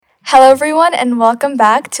Hello, everyone, and welcome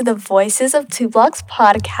back to the Voices of Two Blocks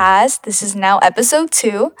podcast. This is now episode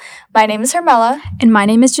 2. My name is Hermela. And my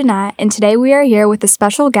name is Jeanette, and today we are here with a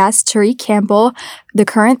special guest, Tarikh Campbell, the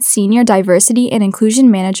current Senior Diversity and Inclusion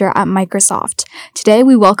Manager at Microsoft. Today,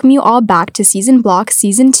 we welcome you all back to Season Block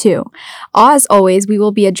Season 2. As always, we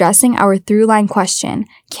will be addressing our through-line question,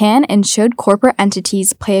 can and should corporate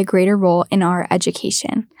entities play a greater role in our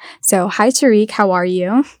education? So, hi Tarikh, how are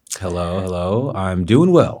you? Hello. I'm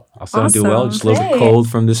doing well. I'm doing well. Just a little bit Great. cold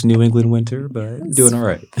from this New England winter, but doing all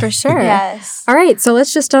right. For sure. Yes. All right, so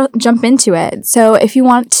let's just jump into it. So if you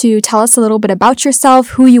want to tell us a little bit about yourself,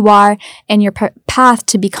 who you are, and your path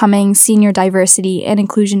to becoming Senior Diversity and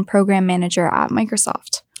Inclusion Program Manager at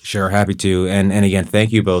Microsoft. Sure, happy to. And again,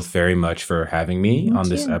 thank you both very much for having me on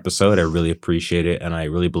this episode. I really appreciate it. And I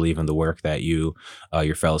really believe in the work that you,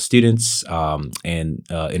 your fellow students, and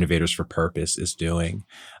Innovators for Purpose is doing.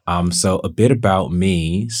 So a bit about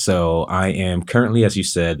me. So I am currently, as you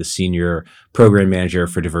said, the Senior Program Manager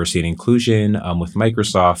for Diversity and Inclusion with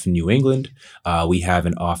Microsoft New England. We have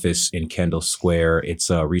an office in Kendall Square. It's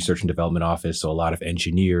a research and development office, so a lot of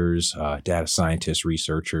engineers, data scientists,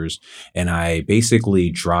 researchers, and I basically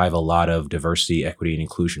drive a lot of diversity, equity, and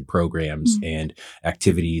inclusion programs and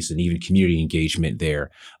activities and even community engagement there,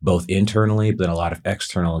 both internally, but then a lot of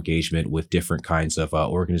external engagement with different kinds of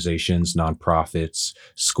organizations, nonprofits,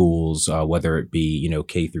 schools, whether it be,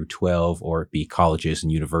 K through 12 or it be colleges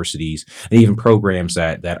and universities, and even programs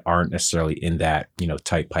that aren't necessarily in that,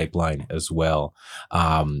 tight pipeline as well.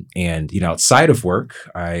 And outside of work,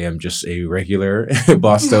 I am just a regular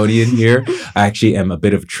Bostonian here. I actually am a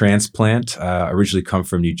bit of a transplant. Originally come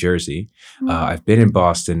from New Jersey. I've been in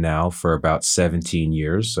Boston now for about 17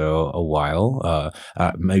 years, so a while,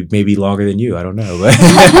 maybe longer than you. I don't know,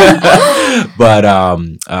 but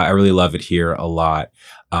I really love it here a lot.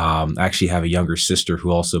 I actually have a younger sister who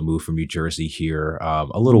also moved from New Jersey here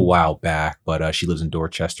a little while back, but she lives in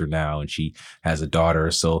Dorchester now and she has a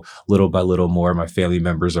daughter. So little by little more, my family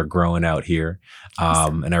members are growing out here.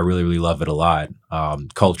 And I really, really love it a lot.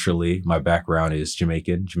 Culturally, my background is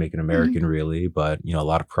Jamaican American, really, but, a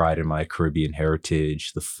lot of pride in my Caribbean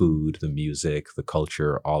heritage, the food, the music, the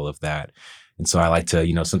culture, all of that. And so I like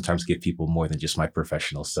to, sometimes give people more than just my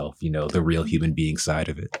professional self, the real human being side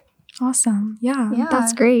of it. Awesome. Yeah,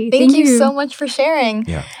 that's great. Thank you so much for sharing.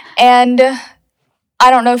 Yeah. And I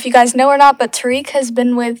don't know if you guys know or not, but Tarikh has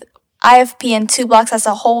been with IFP and Two Blocks as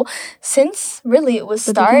a whole since really it was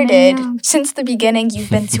started. Since the beginning, you've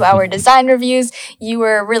been to our design reviews. You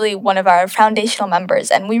were really one of our foundational members,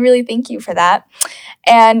 and we really thank you for that.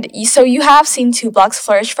 And so you have seen Two Blocks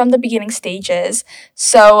flourish from the beginning stages.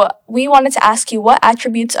 So we wanted to ask you what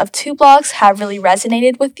attributes of Two Blocks have really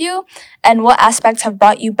resonated with you, and what aspects have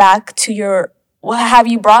brought you back to what have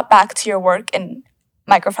you brought back to your work in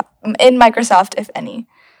Microsoft, if any?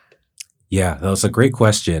 Yeah, that was a great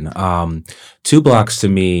question. Two Blocks to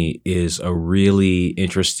me is a really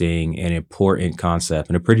interesting and important concept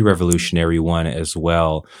and a pretty revolutionary one as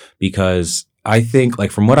well, because I think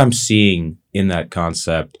from what I'm seeing in that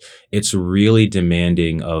concept, it's really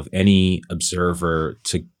demanding of any observer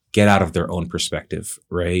to get out of their own perspective,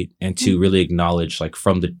 right? And to really acknowledge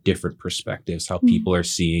from the different perspectives, how people are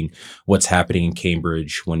seeing what's happening in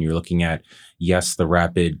Cambridge when you're looking at, yes, the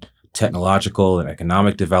rapid technological and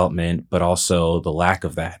economic development, but also the lack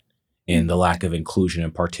of that and the lack of inclusion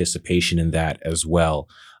and participation in that as well.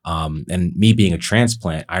 And me being a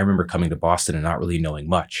transplant, I remember coming to Boston and not really knowing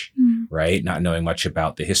much, right? Not knowing much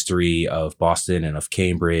about the history of Boston and of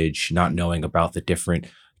Cambridge, not knowing about the different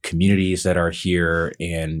communities that are here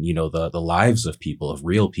and, the lives of people, of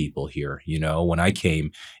real people here. When I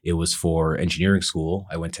came, it was for engineering school.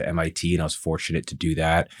 I went to MIT and I was fortunate to do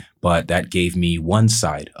that. But that gave me one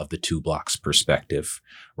side of the Two Blocks perspective,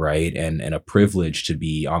 right? And a privilege to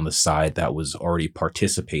be on the side that was already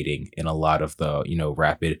participating in a lot of the,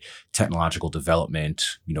 rapid technological development,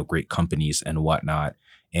 great companies and whatnot.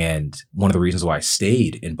 And one of the reasons why I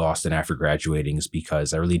stayed in Boston after graduating is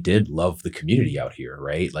because I really did love the community out here,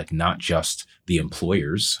 right? Not just the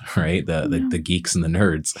employers, right? The geeks and the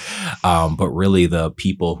nerds, but really the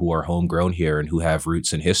people who are homegrown here and who have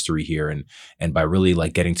roots and history here. And by really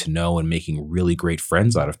getting to know and making really great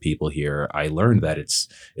friends out of people here, I learned that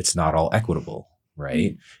it's not all equitable.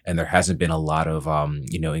 Right. And there hasn't been a lot of,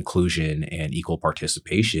 inclusion and equal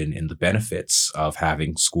participation in the benefits of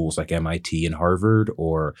having schools like MIT and Harvard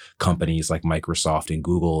or companies like Microsoft and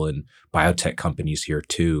Google and biotech companies here,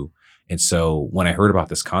 too. And so when I heard about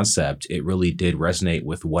this concept, it really did resonate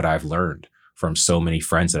with what I've learned from so many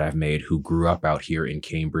friends that I've made who grew up out here in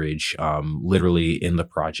Cambridge, literally in the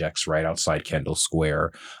projects right outside Kendall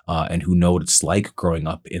Square, and who know what it's like growing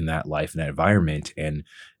up in that life and that environment and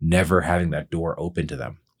never having that door open to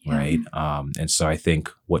them. Yeah. Right. And so I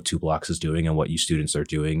think what 2 Blocks is doing and what you students are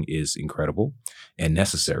doing is incredible and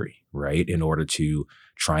necessary, right, in order to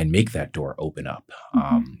try and make that door open up.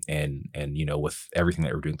 And with everything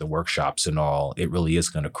that we're doing, the workshops and all, it really is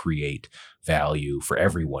going to create value for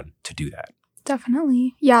everyone to do that.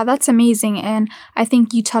 Definitely. Yeah, that's amazing. And I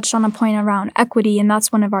think you touched on a point around equity, and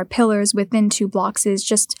that's one of our pillars within 2 Blocks is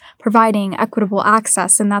just providing equitable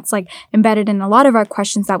access. And that's like embedded in a lot of our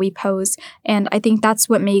questions that we pose. And I think that's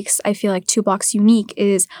what makes, I feel like 2 Blocks unique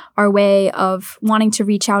is our way of wanting to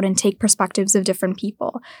reach out and take perspectives of different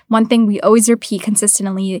people. One thing we always repeat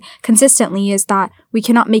consistently is that we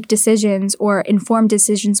cannot make decisions or inform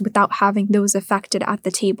decisions without having those affected at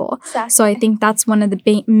the table. Exactly. So I think that's one of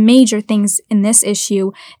the major things in this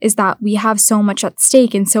issue is that we have so much at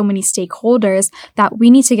stake and so many stakeholders that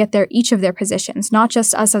we need to get each of their positions, not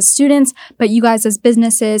just us as students, but you guys as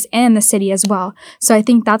businesses and the city as well. So I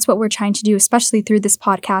think that's what we're trying to do, especially through this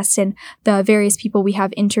podcast and the various people we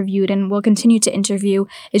have interviewed and will continue to interview,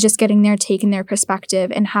 is just getting their take and their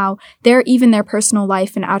perspective and how even their personal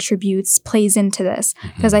life and attributes plays into this.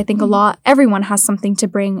 Because I think everyone has something to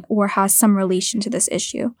bring or has some relation to this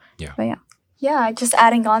issue. Yeah. But yeah. Yeah, just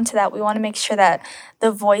adding on to that, we want to make sure that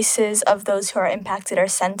the voices of those who are impacted are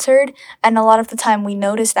centered. And a lot of the time we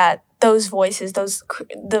notice that those voices,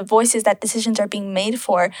 the voices that decisions are being made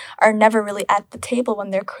for are never really at the table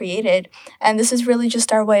when they're created. And this is really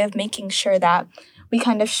just our way of making sure that we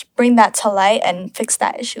kind of bring that to light and fix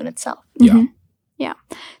that issue in itself. Yeah. Yeah.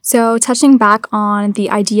 So touching back on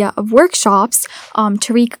the idea of workshops,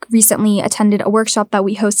 Tarikh recently attended a workshop that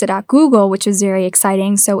we hosted at Google, which was very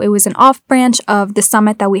exciting. So it was an off branch of the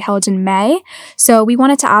summit that we held in May. So we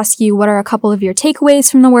wanted to ask you, what are a couple of your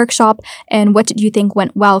takeaways from the workshop and what did you think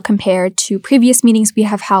went well compared to previous meetings we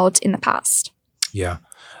have held in the past? Yeah.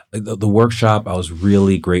 The workshop, I was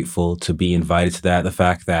really grateful to be invited to that. The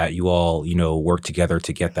fact that you all, worked together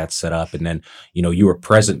to get that set up. And then, you were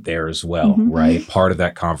present there as well, right? Part of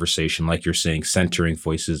that conversation, like you're saying, centering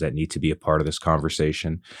voices that need to be a part of this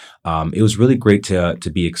conversation. It was really great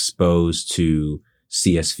to be exposed to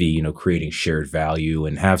CSV, creating shared value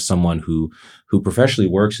and have someone who professionally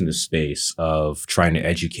works in the space of trying to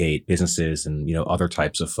educate businesses and, other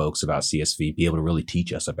types of folks about CSV, be able to really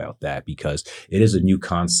teach us about that because it is a new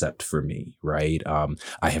concept for me, right?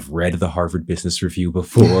 I have read the Harvard Business Review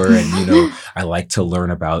before and, I like to learn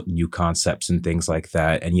about new concepts and things like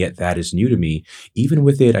that. And yet that is new to me, even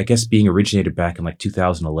with it, I guess, being originated back in like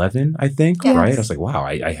 2011, I think, Yes. right? I was like, wow,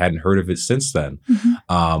 I hadn't heard of it since then.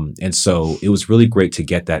 And so it was really great to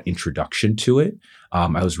get that introduction to it.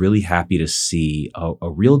 I was really happy to see a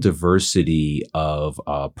real diversity of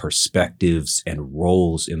perspectives and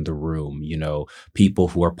roles in the room. People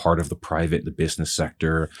who are part of the private and the business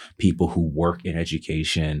sector, people who work in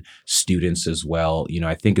education, students as well.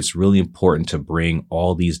 I think it's really important to bring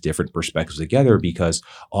all these different perspectives together because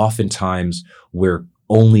oftentimes we're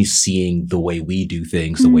only seeing the way we do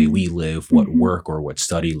things, the way we live, what work or what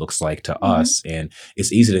study looks like to us. And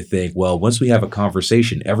it's easy to think, well, once we have a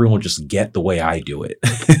conversation, everyone will just get the way I do it.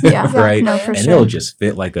 Yeah, right? No, for and sure. it'll just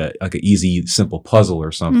fit like a easy, simple puzzle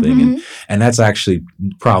or something. And that's actually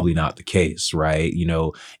probably not the case, right?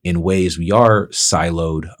 In ways we are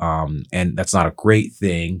siloed, and that's not a great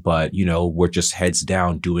thing, but we're just heads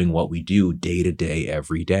down doing what we do day to day,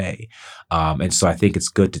 every day. And so I think it's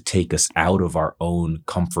good to take us out of our own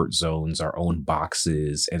comfort zones, our own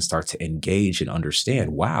boxes, and start to engage and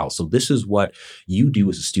understand, wow, so this is what you do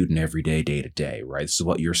as a student every day, day to day, right? This is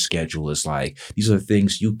what your schedule is like. These are the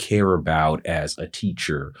things you care about as a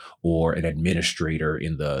teacher or an administrator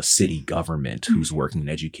in the city government who's working in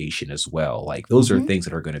education as well. Like those are things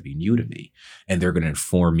that are going to be new to me and they're going to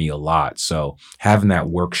inform me a lot. So having that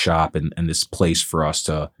workshop and this place for us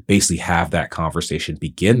to basically have that conversation,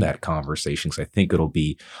 begin that conversation, because I think it'll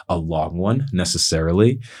be a long one necessarily,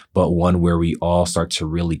 but one where we all start to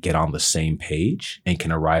really get on the same page and can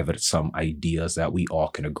arrive at some ideas that we all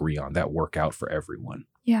can agree on that work out for everyone.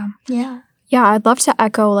 Yeah. Yeah. Yeah, I'd love to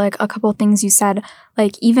echo like a couple of things you said.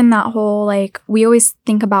 Like even that whole we always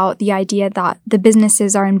think about the idea that the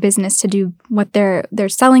businesses are in business to do what they're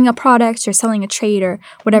selling a product or selling a trade or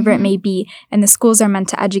whatever it may be, and the schools are meant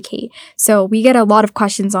to educate. So we get a lot of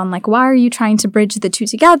questions on why are you trying to bridge the two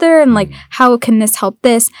together and how can this help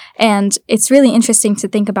this? And it's really interesting to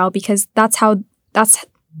think about because that's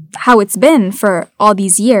how it's been for all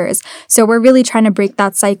these years. So we're really trying to break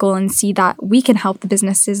that cycle and see that we can help the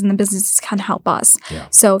businesses and the businesses can help us. Yeah.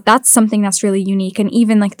 So that's something that's really unique. And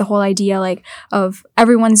even like the whole idea like of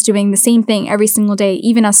everyone's doing the same thing every single day,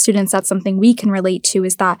 even as students, that's something we can relate to,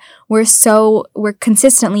 is that we're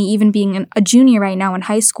consistently, even being a junior right now in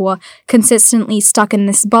high school, consistently stuck in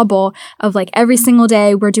this bubble of like every single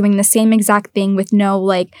day we're doing the same exact thing with no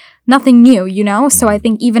like nothing new, you know? So I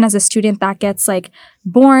think even as a student that gets like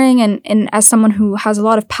boring, and as someone who has a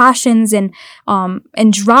lot of passions and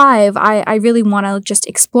drive, I really want to just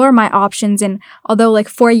explore my options. And although like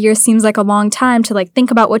 4 years seems like a long time to like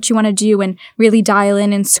think about what you want to do and really dial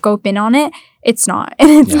in and scope in on it, it's not.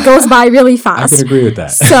 And it goes by really fast. I can agree with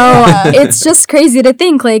that. So it's just crazy to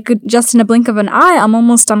think like just in a blink of an eye, I'm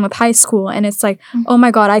almost done with high school. And it's like, oh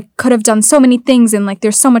my God, I could have done so many things and like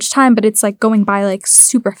there's so much time, but it's like going by like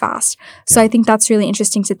super fast. So I think that's really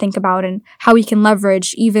interesting to think about, and how we can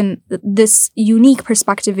leverage even this unique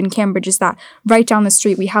perspective in Cambridge is that right down the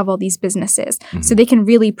street, we have all these businesses. So they can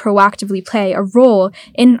really proactively play a role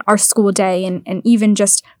in our school day and even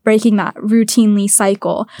just breaking that routinely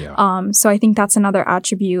cycle. So I think that's another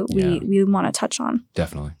attribute we want to touch on.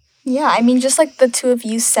 Definitely. Yeah, I mean, just like the two of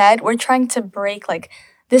you said, we're trying to break like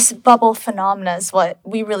this bubble phenomena is what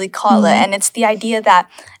we really call it. And it's the idea that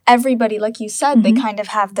everybody, like you said, they kind of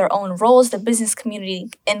have their own roles. The business community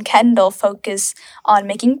in Kendall focus on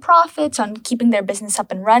making profits, on keeping their business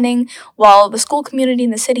up and running, while the school community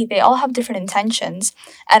in the city, they all have different intentions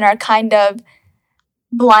and are kind of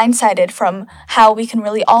blindsided from how we can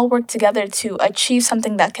really all work together to achieve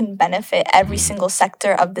something that can benefit every single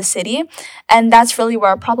sector of the city. And that's really where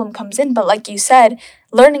our problem comes in. But like you said,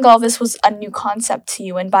 learning all this was a new concept to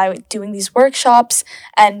you. And by doing these workshops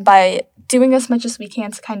and by doing as much as we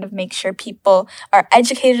can to kind of make sure people are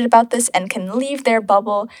educated about this and can leave their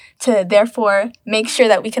bubble to therefore make sure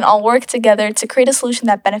that we can all work together to create a solution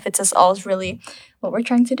that benefits us all is really what we're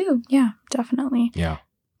trying to do. Yeah, definitely.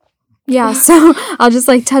 Yeah, so I'll just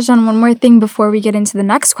like touch on one more thing before we get into the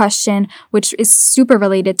next question, which is super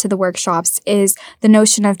related to the workshops, is the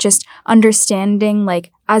notion of just understanding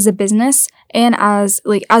like as a business and as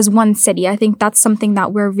one city. I think that's something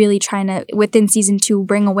that we're really trying to, within season 2,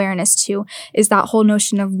 bring awareness to, is that whole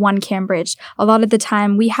notion of one Cambridge. A lot of the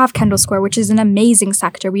time we have Kendall Square, which is an amazing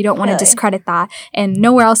sector. We don't want to discredit that. And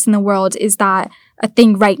nowhere else in the world is that a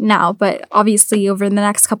thing right now, but obviously over the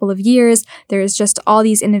next couple of years, there is just all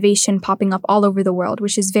these innovation popping up all over the world,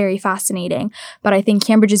 which is very fascinating. But I think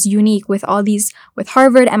Cambridge is unique with all these, with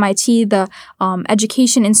Harvard, MIT, the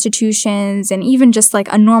education institutions, and even just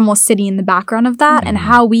like a normal city in the background of that, and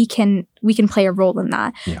how we can play a role in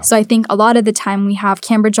that. So I think a lot of the time we have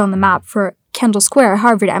Cambridge on the map for Kendall Square,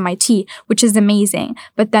 Harvard, MIT, which is amazing.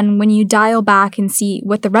 But then when you dial back and see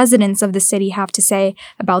what the residents of the city have to say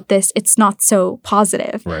about this, it's not so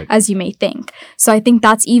positive as you may think. So I think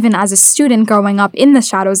that's, even as a student growing up in the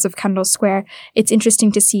shadows of Kendall Square, it's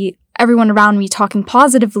interesting to see everyone around me talking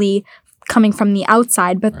positively coming from the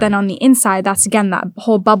outside, but then on the inside, that's again that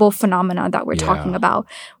whole bubble phenomena that we're talking about.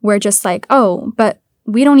 We're just like, oh, but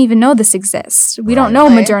we don't even know this exists. We don't know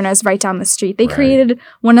Moderna is right down the street. They created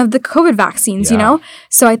one of the COVID vaccines, you know?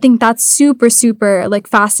 So I think that's super, super like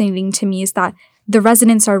fascinating to me, is that the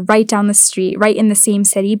residents are right down the street, right in the same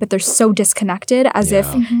city, but they're so disconnected as if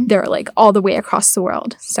they're like all the way across the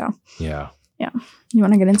world. So yeah. You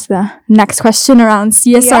want to get into the next question around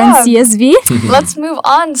CSR and CSV? Let's move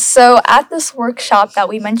on. So at this workshop that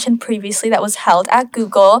we mentioned previously that was held at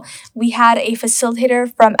Google, we had a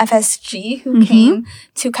facilitator from FSG who came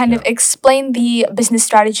to kind of explain the business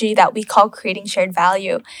strategy that we call creating shared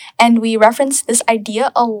value. And we referenced this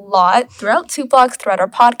idea a lot throughout 2 Blocks, throughout our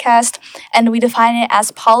podcast, and we define it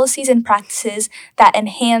as policies and practices that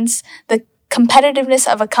enhance the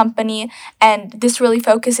competitiveness of a company, and this really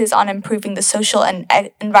focuses on improving the social and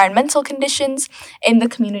environmental conditions in the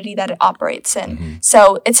community that it operates in.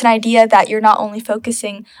 So it's an idea that you're not only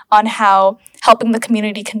focusing on how helping the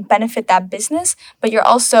community can benefit that business, but you're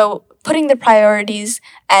also putting the priorities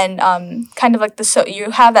and kind of like you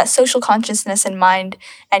have that social consciousness in mind,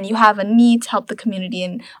 and you have a need to help the community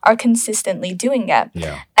and are consistently doing it.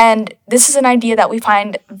 And this is an idea that we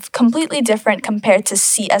find completely different compared to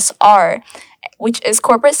CSR, which is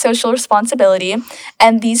corporate social responsibility.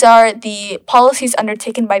 And these are the policies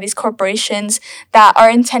undertaken by these corporations that are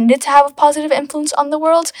intended to have a positive influence on the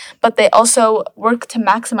world, but they also work to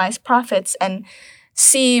maximize profits and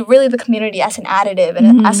see really the community as an additive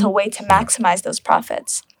and as a way to maximize those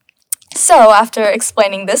profits. So after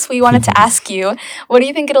explaining this, we wanted to ask you, what do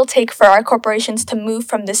you think it'll take for our corporations to move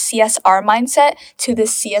from the CSR mindset to the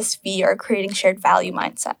CSV, or creating shared value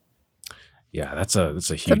mindset? Yeah, that's a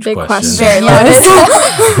huge big question. question.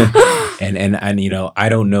 Yes. And you know, I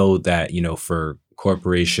don't know that, you know, for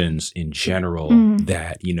corporations in general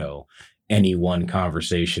that, you know, any one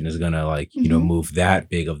conversation is going to like, you know, move that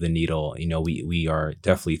big of the needle. You know, we are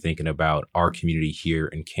definitely thinking about our community here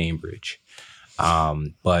in Cambridge.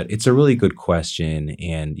 But it's a really good question.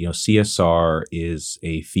 And, you know, CSR is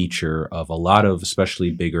a feature of a lot of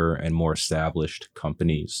especially bigger and more established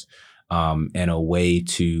companies. And a way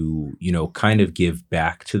to, you know, kind of give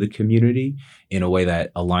back to the community in a way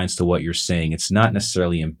that aligns to what you're saying. It's not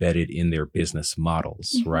necessarily embedded in their business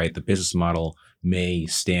models, right? The business model may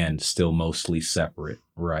stand still mostly separate,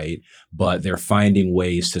 right? But they're finding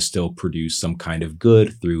ways to still produce some kind of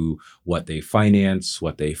good through what they finance,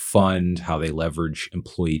 what they fund, how they leverage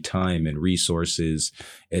employee time and resources,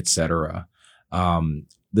 et cetera.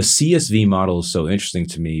 The CSV model is so interesting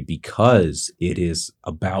to me because it is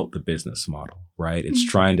about the business model, right? It's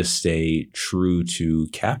trying to stay true to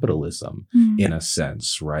capitalism in a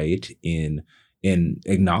sense, right? In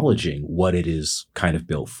acknowledging what it is kind of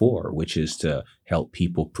built for, which is to help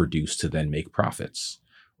people produce to then make profits,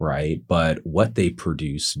 right? But what they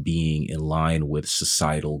produce being in line with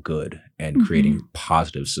societal good and creating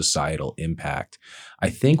positive societal impact. I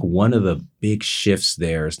think one of the big shifts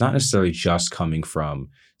there is not necessarily just coming from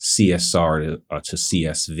CSR to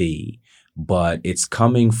CSV, but it's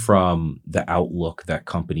coming from the outlook that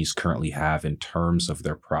companies currently have in terms of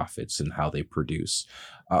their profits and how they produce.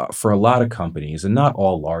 For a lot of companies, and not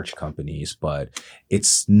all large companies, but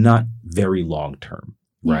it's not very long term.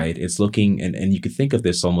 Right. It's looking, and you could think of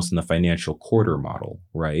this almost in the financial quarter model,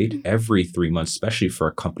 right? Every 3 months, especially for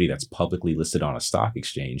a company that's publicly listed on a stock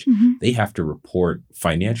exchange, they have to report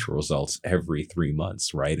financial results every 3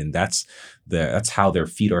 months, right? And that's how their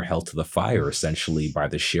feet are held to the fire, essentially, by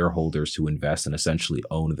the shareholders who invest and essentially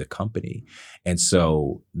own the company. And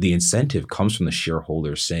so the incentive comes from the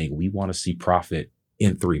shareholders saying, we want to see profit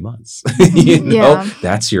in 3 months. You know,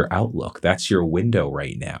 that's your outlook. That's your window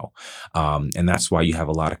right now. And that's why you have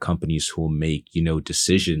a lot of companies who will make, you know,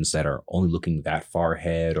 decisions that are only looking that far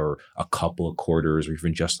ahead or a couple of quarters or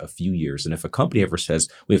even just a few years. And if a company ever says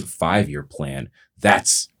we have a 5-year plan,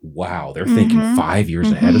 that's wow. They're thinking 5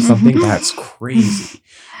 years ahead of something. That's crazy.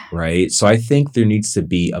 Right. So I think there needs to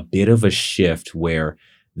be a bit of a shift where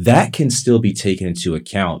that can still be taken into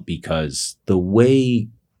account, because the way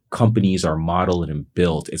companies are modeled and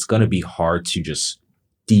built, it's going to be hard to just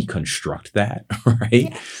deconstruct that,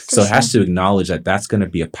 right? So it has to acknowledge that that's going to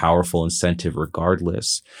be a powerful incentive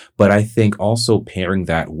regardless. But I think also pairing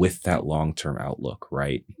that with that long-term outlook,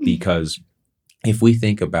 right? Because if we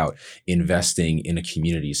think about investing in a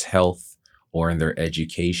community's health or in their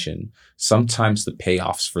education, sometimes the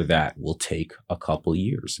payoffs for that will take a couple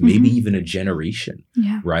years, maybe even a generation,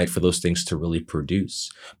 right, for those things to really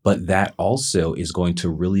produce. But that also is going to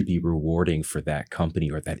really be rewarding for that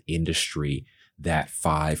company or that industry that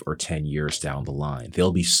 5 or 10 years down the line.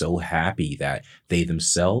 They'll be so happy that they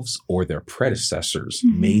themselves or their predecessors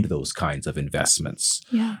made those kinds of investments,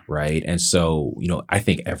 right? And so, you know, I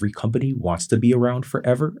think every company wants to be around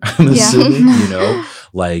forever, I'm assuming, you know,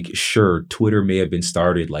 like, sure, Twitter may have been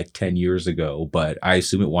started like 10 years ago, but I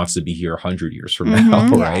assume it wants to be here 100 years from now,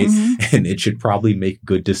 right? And it should probably make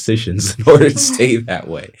good decisions in order to stay that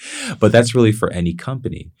way. But that's really for any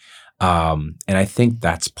company. And I think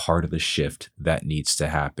that's part of the shift that needs to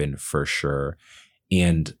happen for sure.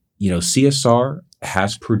 And, you know, CSR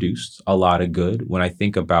has produced a lot of good. When I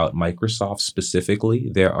think about Microsoft specifically,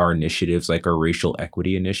 there are initiatives like our racial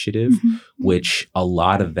equity initiative, which a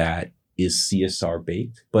lot of that is CSR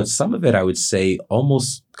baked, but some of it I would say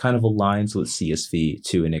almost kind of aligns with CSV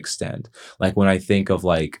to an extent. Like when I think of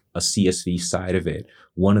like a CSV side of it,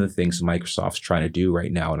 one of the things Microsoft's trying to do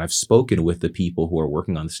right now, and I've spoken with the people who are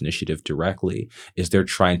working on this initiative directly, is they're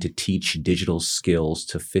trying to teach digital skills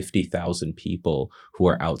to 50,000 people who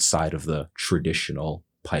are outside of the traditional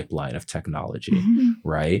pipeline of technology,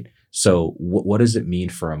 right? So what does it mean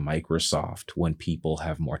for a Microsoft when people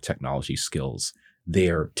have more technology skills?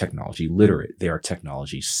 They're technology literate. They are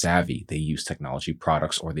technology savvy. They use technology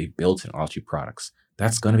products or they build technology products.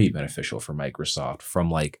 That's going to be beneficial for Microsoft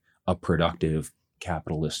from like a productive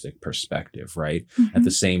capitalistic perspective, right? At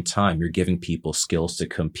the same time, you're giving people skills to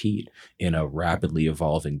compete in a rapidly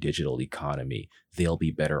evolving digital economy. They'll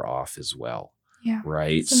be better off as well.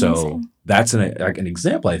 Right. So that's an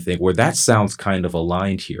example, I think, where that sounds kind of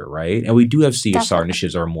aligned here. Right. And we do have CSR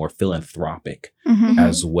initiatives that are more philanthropic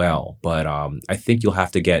as well. But I think you'll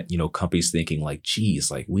have to get, you know, companies thinking like, geez,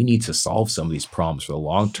 like we need to solve some of these problems for the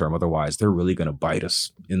long term. Otherwise, they're really going to bite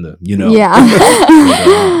us in the, you know.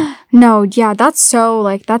 No, yeah, that's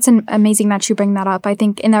amazing that you bring that up. I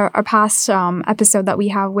think in our past episode that we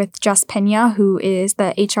have with Jess Pena, who is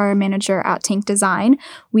the HR manager at Tank Design,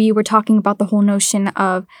 we were talking about the whole notion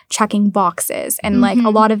of checking boxes. And like a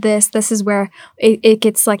lot of this is where it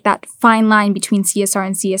gets like that fine line between CSR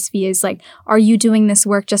and CSV is like, are you doing this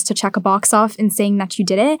work just to check a box off and saying that you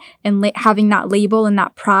did it and having that label and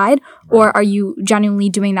that pride? Right. Or are you genuinely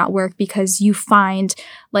doing that work because you find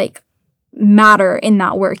like matter in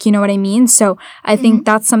that work, you know what I mean? So I think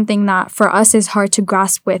that's something that for us is hard to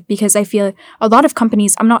grasp with, because I feel a lot of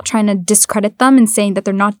companies, I'm not trying to discredit them and saying that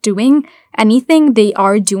they're not doing anything, they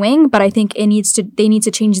are doing, but I think they need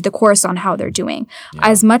to change the course on how they're doing.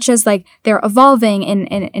 As much as like they're evolving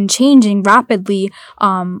and changing rapidly,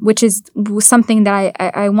 which is something that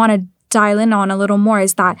I want to dial in on a little more,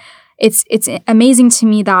 is that it's amazing to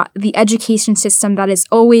me that the education system that is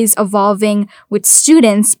always evolving with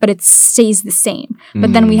students, but it stays the same.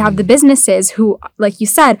 But then we have the businesses who, like you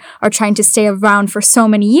said, are trying to stay around for so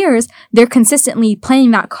many years. They're consistently playing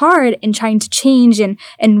that card and trying to change and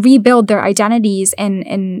rebuild their identities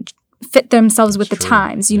and fit themselves with the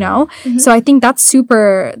times, you know? So I think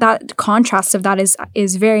that contrast of that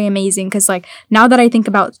is very amazing, because like now that I think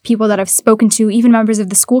about people that I've spoken to, even members of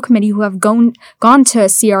the school committee who have gone to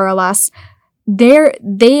CRLS,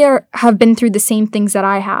 they have been through the same things that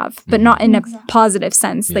I have, but not in a positive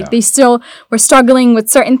sense. Like they still were struggling with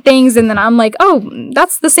certain things, and then I'm like, oh,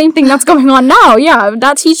 that's the same thing that's going on now. Yeah,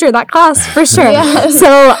 that teacher, that class, for sure.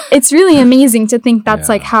 So it's really amazing to think that's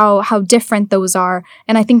like how different those are,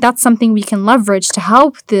 and I think that's something we can leverage to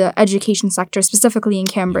help the education sector, specifically in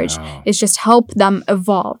Cambridge, is just help them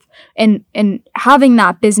evolve. And having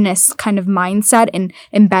that business kind of mindset and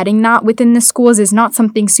embedding that within the schools is not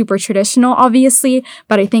something super traditional, obviously,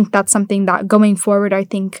 but I think that's something that going forward, I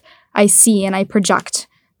think I see and I project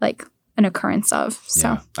like an occurrence of.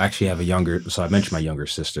 So I actually have I mentioned my younger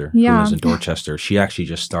sister who lives in Dorchester. She actually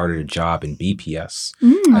just started a job in BPS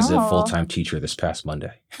as a full-time teacher this past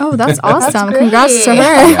Monday. Oh, that's awesome. That's congrats to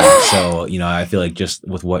her. So, I feel like just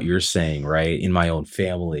with what you're saying, right, in my own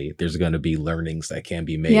family, there's going to be learnings that can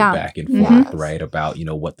be made back and forth, right, about,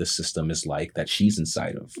 what the system is like that she's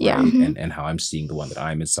inside of, right, and how I'm seeing the one that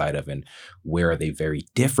I'm inside of, and where are they very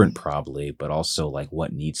different probably, but also like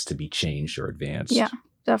what needs to be changed or advanced. Yeah.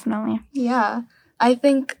 Definitely. Yeah. I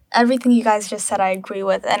think everything you guys just said, I agree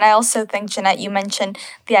with. And I also think, Jeanette, you mentioned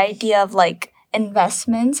the idea of like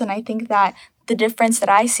investments. And I think that the difference that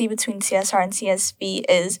I see between CSR and CSV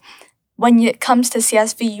is when it comes to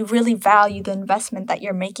CSV, you really value the investment that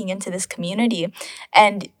you're making into this community.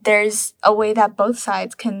 And there's a way that both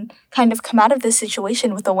sides can kind of come out of this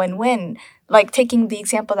situation with a win-win. Like taking the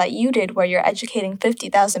example that you did, where you're educating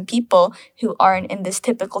 50,000 people who aren't in this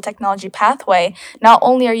typical technology pathway. Not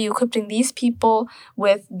only are you equipping these people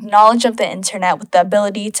with knowledge of the internet, with the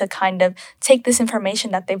ability to kind of take this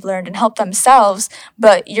information that they've learned and help themselves,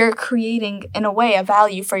 but you're creating, in a way, a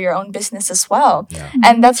value for your own business as well.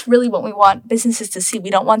 And that's really what we want businesses to see. We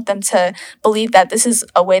don't want them to believe that this is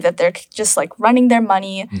a way that they're just like running their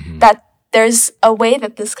money, that there's a way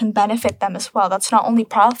that this can benefit them as well. That's not only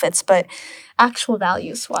profits, but actual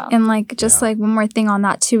value as well. And like, just like one more thing on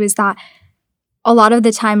that too, is that a lot of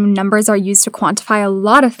the time numbers are used to quantify a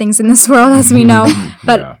lot of things in this world, as we know.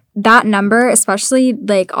 But that number, especially,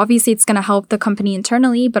 like, obviously it's going to help the company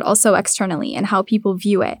internally, but also externally and how people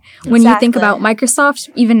view it. When you think about Microsoft,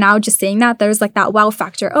 even now just saying that, there's like that wow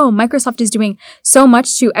factor. Oh, Microsoft is doing so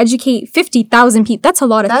much to educate 50,000 people. That's a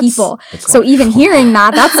lot of people. So even hearing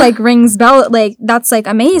that, that's like rings bell, like that's like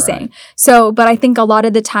amazing. So, but I think a lot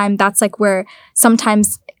of the time that's like where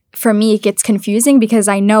sometimes for me it gets confusing, because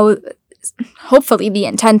I know hopefully the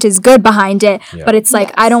intent is good behind it, but it's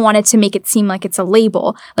like I don't want it to make it seem like it's a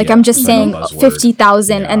label. Like I'm just saying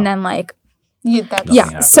 50,000 and then like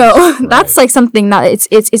so that's like something that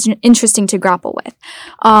it's interesting to grapple with.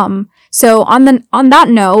 So on that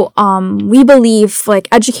note, we believe like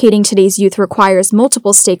educating today's youth requires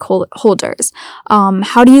multiple stakeholders.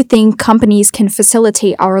 How do you think companies can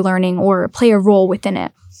facilitate our learning or play a role within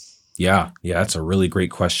it? Yeah, that's a really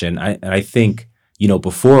great question. I think,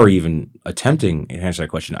 before even attempting to answer that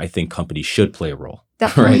question, I think companies should play a role,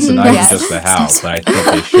 right? So not even just the how, but I think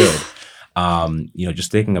they should.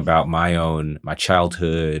 Just thinking about my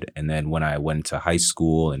childhood, and then when I went to high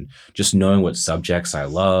school, and just knowing what subjects I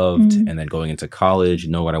loved, and then going into college,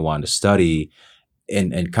 know what I wanted to study,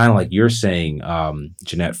 and kind of like you're saying,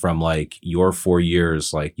 Jeanette, from like your 4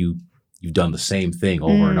 years, like you've done the same thing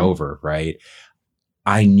over and over, right?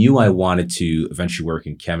 I knew I wanted to eventually work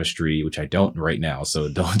in chemistry, which I don't right now. So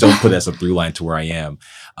don't put that as a through line to where I am,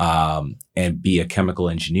 and be a chemical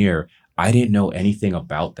engineer. I didn't know anything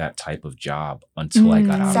about that type of job until I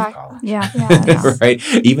got out of college. Yeah. Right.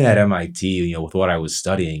 Even at MIT, with what I was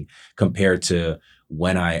studying compared to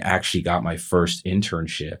when I actually got my first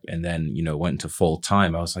internship and then, went into full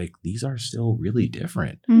time, I was like, these are still really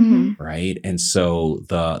different. Right. And so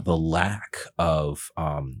the lack of,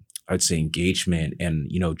 I'd say engagement and,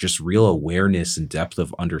 just real awareness and depth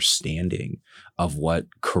of understanding of what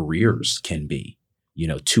careers can be,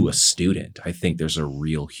 to a student. I think there's a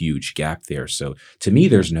real huge gap there. So to me,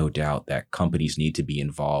 there's no doubt that companies need to be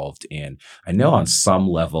involved. And I know on some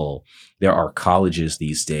level, there are colleges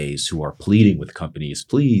these days who are pleading with companies,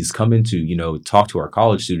 please come into, talk to our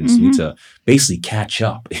college students. We need to basically catch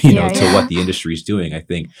up, to what the industry is doing. I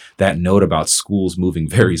think that note about schools moving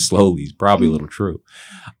very slowly is probably a little true.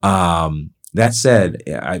 That said,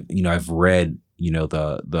 I've read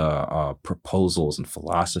the proposals and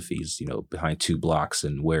philosophies, behind 2 Blocks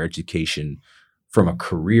and where education from a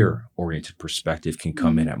career-oriented perspective can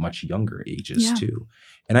come in at much younger ages too.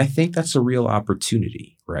 And I think that's a real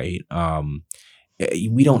opportunity, right?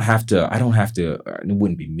 We don't have to, I don't have to, it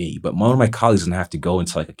wouldn't be me, but one of my colleagues doesn't have to go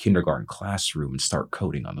into like a kindergarten classroom and start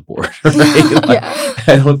coding on the board. Right?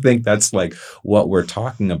 I don't think that's like what we're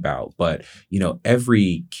talking about. But,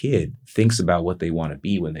 every kid thinks about what they want to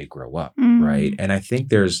be when they grow up. Right. And I think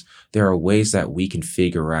there are ways that we can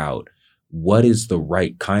figure out what is the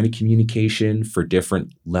right kind of communication for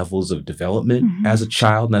different levels of development as a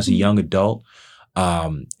child and as a young adult.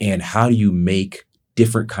 And how do you make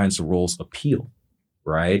different kinds of roles appeal?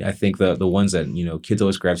 Right. I think the ones that, kids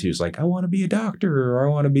always gravitate to is like, I want to be a doctor or I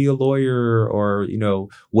want to be a lawyer or,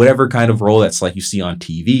 whatever kind of role that's like you see on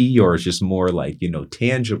TV or it's just more like,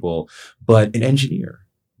 tangible. But an engineer,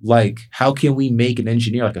 like how can we make an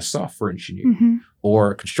engineer like a software engineer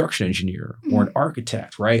or a construction engineer or an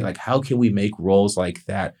architect? Right. Like how can we make roles like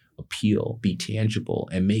that appeal, be tangible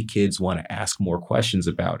and make kids want to ask more questions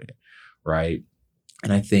about it? Right.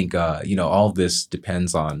 And I think, all of this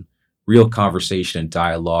depends on real conversation and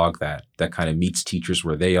dialogue that kind of meets teachers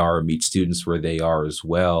where they are, meets students where they are as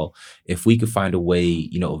well. If we could find a way,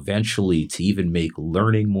 eventually to even make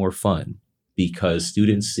learning more fun because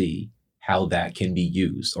students see how that can be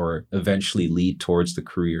used or eventually lead towards the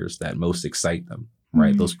careers that most excite them,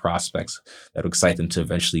 right? Those prospects that excite them to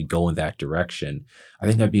eventually go in that direction. I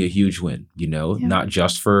think that'd be a huge win, not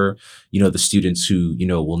just for, the students who,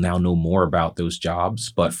 will now know more about those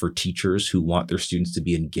jobs, but for teachers who want their students to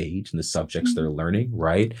be engaged in the subjects they're learning,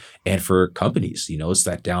 right? And for companies, it's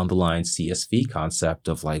that down the line CSV concept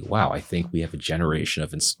of like, wow, I think we have a generation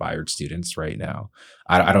of inspired students right now.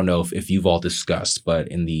 I don't know if you've all discussed, but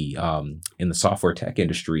in the software tech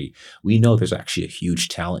industry, we know there's actually a huge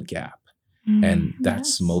talent gap. And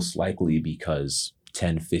that's most likely because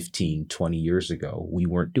 10, 15, 20 years ago, we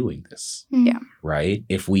weren't doing this. Right?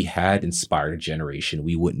 If we had inspired a generation,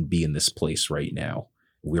 we wouldn't be in this place right now.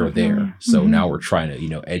 We're there. So now we're trying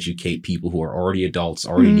to, educate people who are already adults,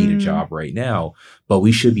 already need a job right now. But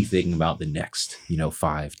we should be thinking about the next,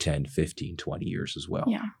 5, 10, 15, 20 years as well.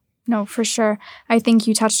 Yeah. No, for sure. I think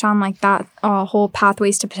you touched on like that whole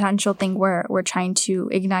pathways to potential thing where we're trying to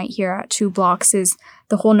ignite here at 2 Blocks is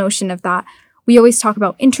the whole notion of that. We always talk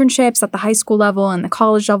about internships at the high school level and the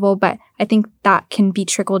college level, but I think that can be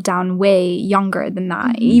trickled down way younger than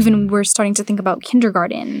that. Even we're starting to think about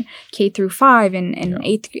kindergarten, K through 5 and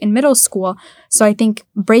 8th in middle school. So I think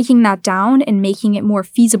breaking that down and making it more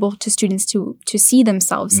feasible to students to see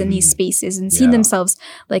themselves in these spaces and see themselves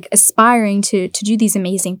like aspiring to do these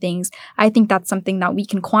amazing things. I think that's something that we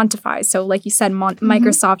can quantify. So like you said,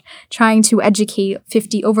 Microsoft trying to educate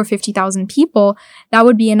over 50,000 people, that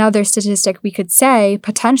would be another statistic we could say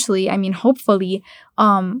potentially, hopefully,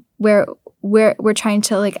 where we're trying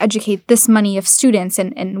to like educate this many of students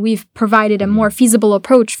and we've provided a more feasible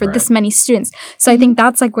approach for this many students. So I think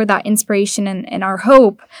that's like where that inspiration and our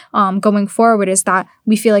hope going forward is that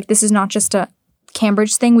we feel like this is not just a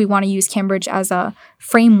Cambridge thing. We want to use Cambridge as a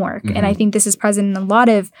framework. And I think this is present in a lot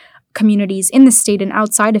of communities in the state and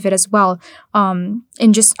outside of it as well.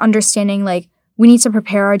 In just understanding like we need to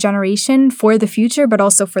prepare our generation for the future, but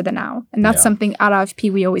also for the now. And that's something at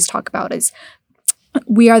IFP we always talk about is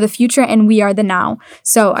we are the future and we are the now.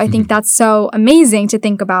 So I think that's so amazing to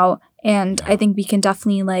think about. And I think we can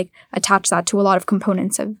definitely like attach that to a lot of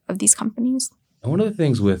components of these companies. And one of the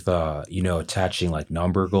things with, attaching like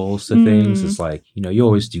number goals to things is like, you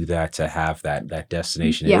always do that to have that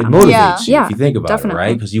destination. It motivates you if you think about it,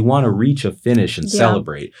 right? Because you want to reach a finish and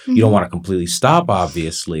celebrate. You don't want to completely stop,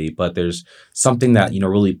 obviously, but there's something that,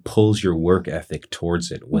 really pulls your work ethic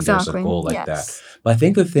towards it when there's a goal like that. But I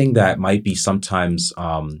think the thing that might be sometimes,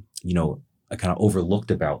 kind of overlooked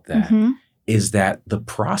about that is that the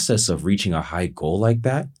process of reaching a high goal like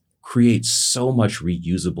that creates so much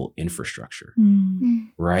reusable infrastructure,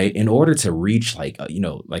 right? In order to reach like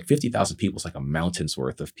 50,000 people is like a mountain's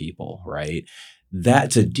worth of people, right?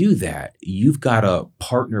 To do that, you've got to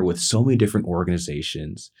partner with so many different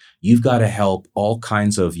organizations. You've got to help all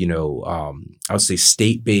kinds of, I would say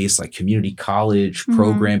state-based, like community college,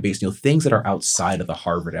 program-based, things that are outside of the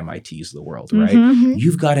Harvard MITs of the world, right?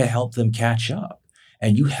 You've got to help them catch up.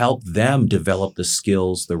 And you help them develop the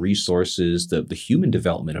skills, the resources, the human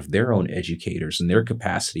development of their own educators and their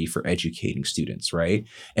capacity for educating students, right?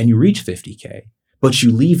 And you reach 50K, but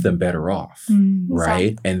you leave them better off,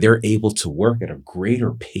 right? Exactly. And they're able to work at a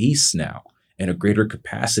greater pace now and a greater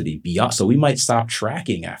capacity beyond. So we might stop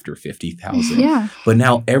tracking after 50,000. Yeah. But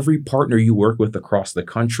now every partner you work with across the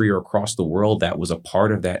country or across the world that was a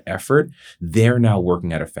part of that effort, they're now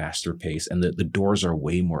working at a faster pace, and the doors are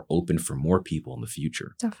way more open for more people in the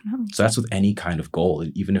future. Definitely. So that's with any kind of goal,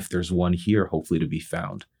 even if there's one here, hopefully to be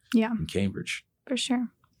found in Cambridge. For sure.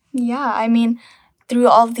 Yeah, I mean, through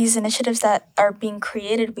all of these initiatives that are being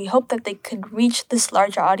created, we hope that they could reach this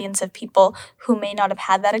larger audience of people who may not have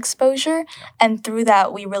had that exposure. And through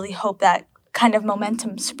that, we really hope that kind of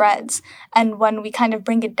momentum spreads. And when we kind of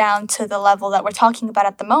bring it down to the level that we're talking about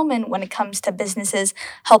at the moment, when it comes to businesses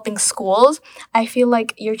helping schools, I feel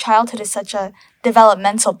like your childhood is such a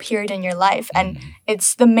developmental period in your life. And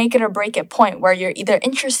it's the make it or break it point where you're either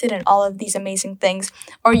interested in all of these amazing things,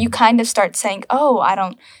 or you kind of start saying, oh, I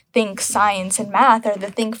don't think science and math are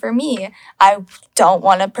the thing for me. I don't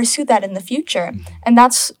want to pursue that in the future. And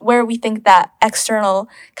that's where we think that external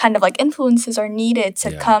kind of like influences are needed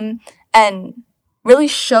to come and really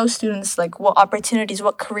show students like what opportunities,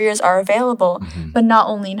 what careers are available, but not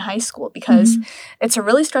only in high school, because it's a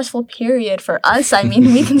really stressful period for us. I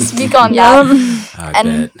mean, we can speak on that.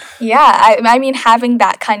 And I mean, having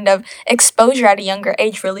that kind of exposure at a younger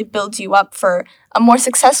age really builds you up for a more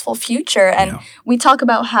successful future. And we talk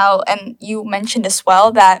about how, and you mentioned as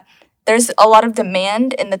well, that there's a lot of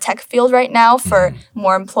demand in the tech field right now for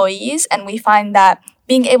more employees. And we find that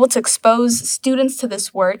being able to expose students to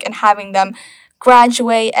this work and having them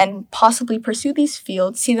graduate and possibly pursue these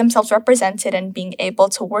fields, see themselves represented and being able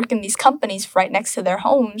to work in these companies right next to their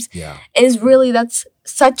homes is really, that's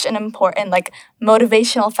such an important like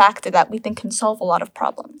motivational factor that we think can solve a lot of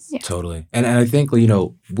problems. Totally. And I think,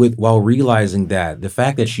 while realizing that, the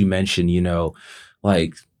fact that you mentioned,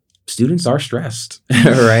 like students are stressed,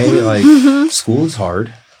 right? Like school is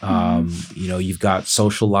hard. You've got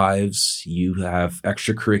social lives, you have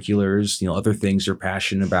extracurriculars, other things you're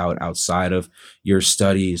passionate about outside of your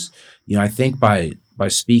studies. I think by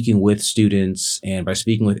speaking with students and by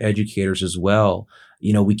speaking with educators as well,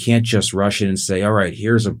 we can't just rush in and say, all right,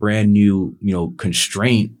 here's a brand new,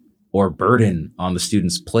 constraint or burden on the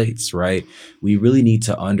students' plates, right? We really need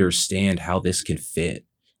to understand how this can fit,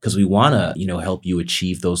 because we want to, help you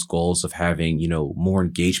achieve those goals of having, more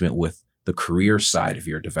engagement with the career side of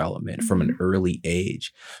your development from an early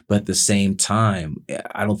age. But at the same time,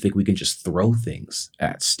 I don't think we can just throw things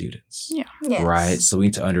at students, right? So we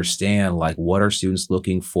need to understand, like, what are students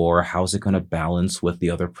looking for? How's it going to balance with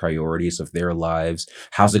the other priorities of their lives?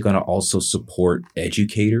 How's it going to also support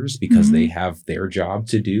educators, because they have their job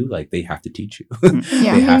to do? Like, they have to teach you.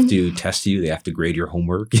 They have to test you. They have to grade your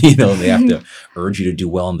homework. They have to urge you to do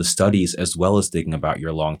well in the studies, as well as thinking about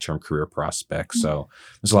your long-term career prospects. So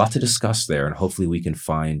there's a lot to discuss there, and hopefully we can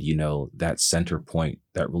find that center point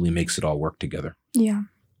that really makes it all work together.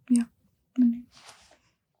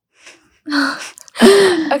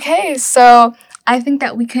 Okay, so I think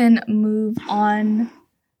that we can move on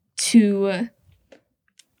to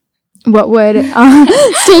what would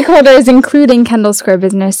stakeholders, including Kendall Square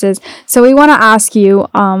businesses. So we want to ask you,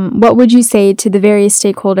 what would you say to the various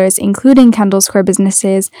stakeholders, including Kendall Square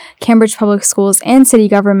businesses, Cambridge Public Schools, and city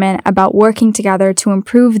government, about working together to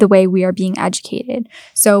improve the way we are being educated?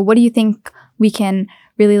 So what do you think we can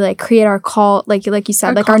really create our call, like you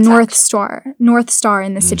said, our North Star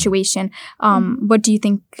in this situation? What do you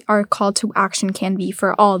think our call to action can be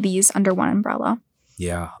for all these under one umbrella?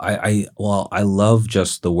 Yeah, I love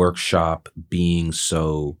just the workshop being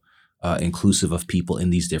so inclusive of people in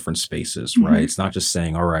these different spaces, right? It's not just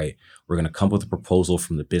saying, all right, we're going to come up with a proposal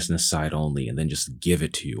from the business side only and then just give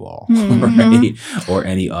it to you all, right? Or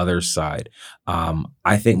any other side.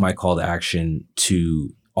 I think my call to action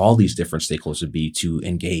to all these different stakeholders would be to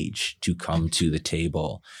engage, to come to the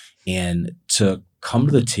table, and to come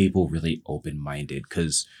to the table really open-minded,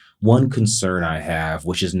 because one concern I have,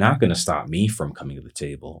 which is not going to stop me from coming to the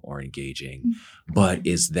table or engaging, but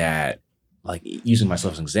is that like using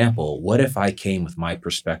myself as an example, what if I came with my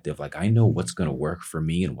perspective, like I know what's going to work for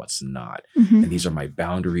me and what's not, and these are my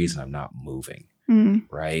boundaries and I'm not moving,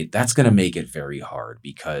 right? That's going to make it very hard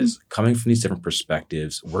because coming from these different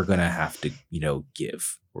perspectives, we're going to have to,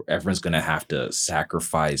 give. Everyone's going to have to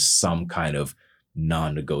sacrifice some kind of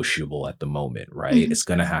non-negotiable at the moment, right? It's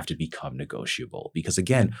going to have to become negotiable because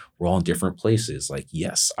again, we're all in different places. Like,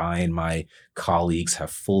 yes, I and my colleagues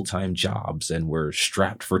have full-time jobs and we're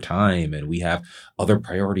strapped for time and we have other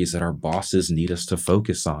priorities that our bosses need us to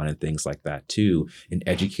focus on and things like that too. And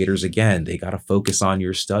educators, again, they got to focus on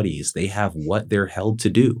your studies. They have what they're held to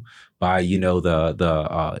do by,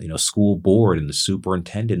 the school board and the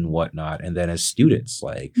superintendent and whatnot. And then as students,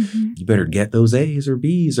 like, you better get those A's or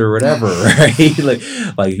B's or whatever, right?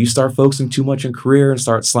 like if you start focusing too much on career and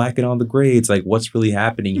start slacking on the grades, like what's really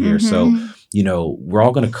happening here? So, we're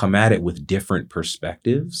all going to come at it with different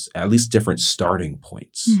perspectives, at least different starting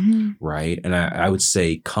points, right? And I would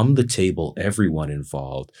say come the table, everyone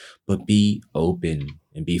involved, but be open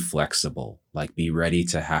and be flexible, like be ready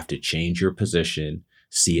to have to change your position,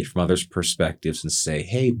 see it from others' perspectives and say,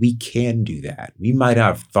 hey, we can do that. We might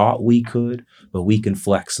not have thought we could, but we can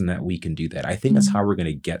flex and that we can do that. I think that's how we're going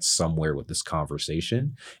to get somewhere with this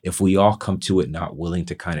conversation. If we all come to it not willing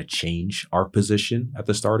to kind of change our position at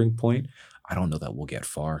the starting point, I don't know that we'll get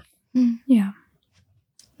far. Yeah.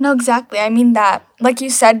 No, exactly. I mean that, like you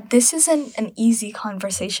said, this isn't an easy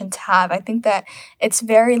conversation to have. I think that it's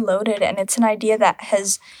very loaded and it's an idea that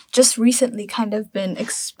has just recently kind of been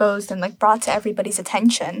exposed and like brought to everybody's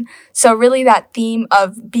attention. So really that theme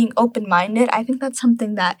of being open-minded, I think that's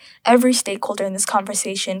something that every stakeholder in this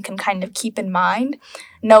conversation can kind of keep in mind,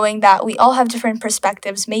 knowing that we all have different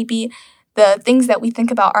perspectives. Maybe the things that we think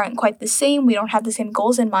about aren't quite the same. We don't have the same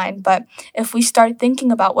goals in mind. But if we start thinking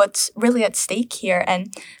about what's really at stake here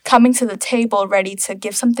and coming to the table ready to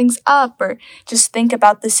give some things up or just think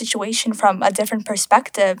about the situation from a different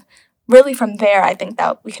perspective, really from there, I think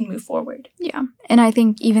that we can move forward. Yeah. And I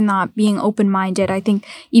think even that being open-minded, I think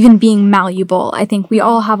even being malleable, I think we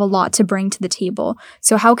all have a lot to bring to the table.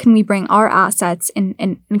 So how can we bring our assets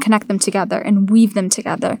and connect them together and weave them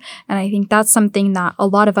together? And I think that's something that a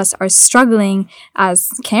lot of us are struggling as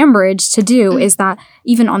Cambridge to do, is that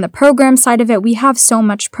even on the program side of it, we have so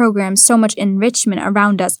much programs, so much enrichment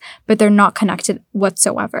around us, but they're not connected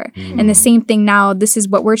whatsoever. And the same thing now, this is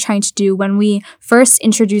what we're trying to do when we first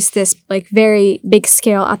introduced this like very big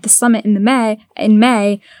scale at the summit in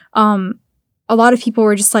May, a lot of people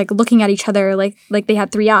were just like looking at each other like they had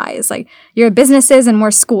three eyes. Like, you're businesses and we're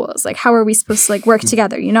schools. Like, how are we supposed to like work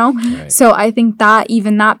together, Right. So I think that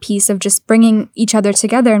even that piece of just bringing each other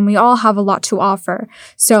together, and we all have a lot to offer.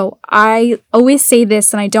 So I always say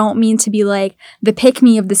this, and I don't mean to be like the pick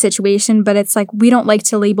me of the situation, but it's like we don't like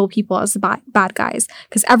to label people as the bad guys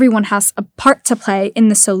because everyone has a part to play in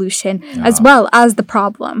the solution as well as the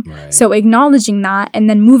problem. Right. So acknowledging that and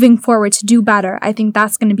then moving forward to do better, I think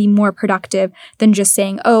that's going to be more productive than just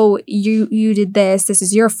saying, oh, you did this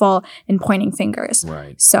is your fault, and pointing fingers.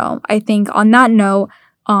 Right. So I think on that note,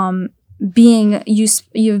 you've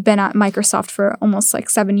been at Microsoft for almost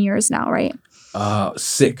like 7 years now, right?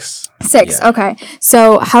 6. 6, yeah. Okay.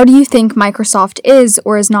 So how do you think Microsoft is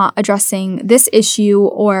or is not addressing this issue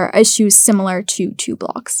or issues similar to 2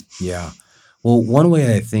 blocks? Yeah. Well, one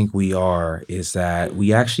way I think we are is that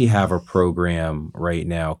we actually have a program right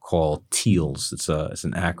now called TEALS. It's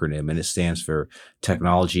an acronym, and it stands for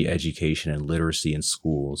Technology, Education, and Literacy in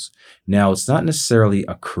Schools. Now, it's not necessarily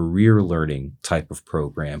a career learning type of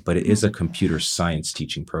program, but it is a computer science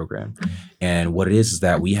teaching program. And what it is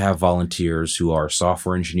that we have volunteers who are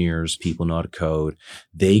software engineers, people know how to code.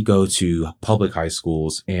 They go to public high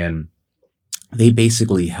schools, and they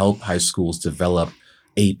basically help high schools develop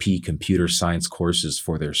AP computer science courses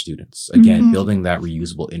for their students. Again, building that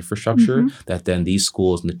reusable infrastructure that then these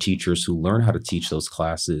schools and the teachers who learn how to teach those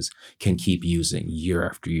classes can keep using year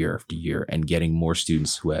after year after year, and getting more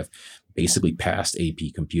students who have basically passed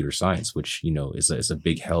AP computer science, which, is a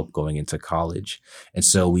big help going into college. And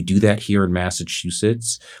so we do that here in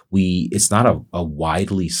Massachusetts. It's not a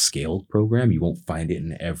widely scaled program. You won't find it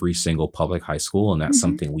in every single public high school. And that's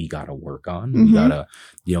something we got to work on. We got to,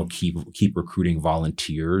 keep recruiting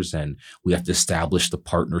volunteers, and we have to establish the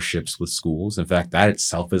partnerships with schools. In fact, that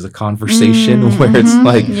itself is a conversation where it's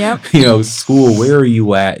like, school, where are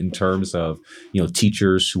you at in terms of,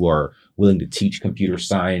 teachers who are willing to teach computer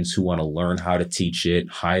science, who want to learn how to teach it,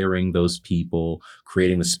 hiring those people,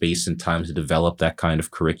 creating the space and time to develop that kind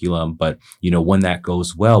of curriculum. But, when that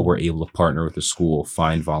goes well, we're able to partner with the school,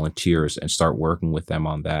 find volunteers, and start working with them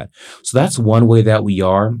on that. So that's one way that we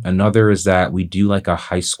are. Another is that we do like a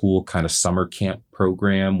high school kind of summer camp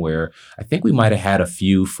program where I think we might have had a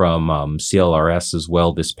few from CLRS as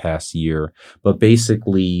well this past year. But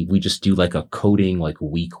basically, we just do like a coding like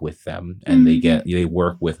week with them, and they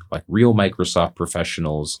work with like real Microsoft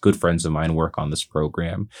professionals. Good friends of mine work on this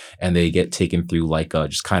program, and they get taken through like a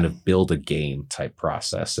just kind of build a game type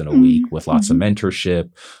process in a week with lots of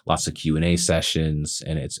mentorship, lots of Q&A sessions,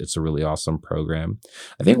 and it's a really awesome program.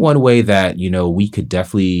 I think one way that we could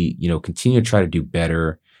definitely continue to try to do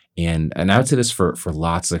better. And I would say this for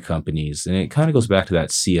lots of companies, and it kind of goes back to that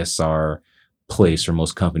CSR place where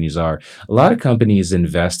most companies are. A lot of companies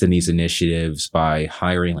invest in these initiatives by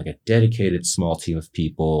hiring like a dedicated small team of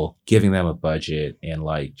people, giving them a budget, and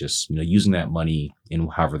like just using that money in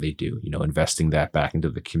however they do, investing that back into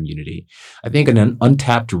the community. I think an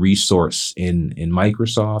untapped resource in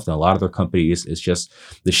Microsoft and a lot of their companies is just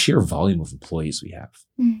the sheer volume of employees we have.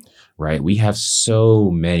 Right? We have so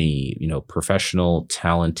many, professional,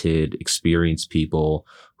 talented, experienced people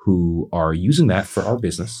who are using that for our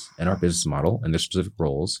business and our business model and their specific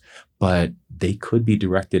roles, but they could be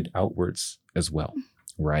directed outwards as well.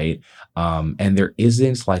 Right. And there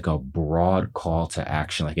isn't like a broad call to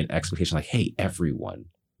action, like an expectation, like, hey, everyone,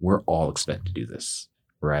 we're all expected to do this.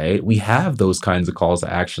 Right. We have those kinds of calls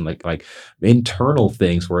to action, like internal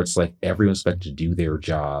things where it's like everyone's expected to do their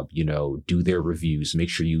job, do their reviews, make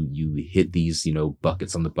sure you hit these,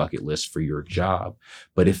 buckets on the bucket list for your job.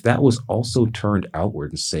 But if that was also turned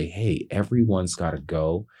outward and say, hey, everyone's got to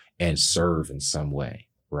go and serve in some way.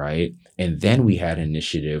 Right. And then we had an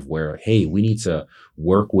initiative where, hey, we need to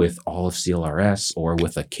work with all of CLRS or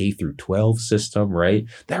with a K through 12 system. Right.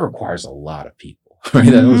 That requires a lot of people.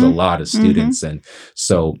 Right. That was a lot of students. And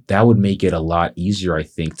so that would make it a lot easier, I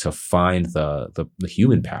think, to find the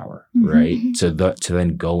human power, right. To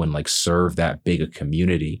then go and like serve that big a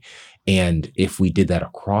community. And if we did that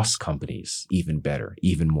across companies, even better,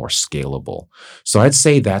 even more scalable. So I'd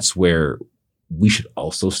say that's where we should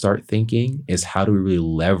also start thinking is how do we really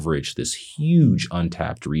leverage this huge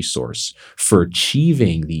untapped resource for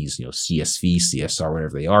achieving these, CSV, CSR,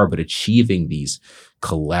 whatever they are, but achieving these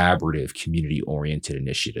collaborative, community-oriented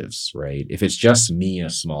initiatives, right? If it's just me and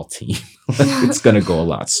a small team, it's going to go a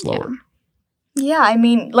lot slower. Yeah, I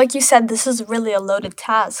mean, like you said, this is really a loaded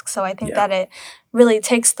task. So I think that it really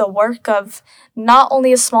takes the work of not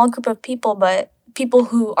only a small group of people, but people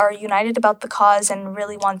who are united about the cause and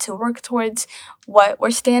really want to work towards what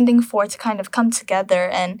we're standing for to kind of come together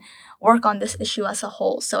and work on this issue as a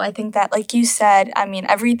whole. So I think that, like you said, I mean,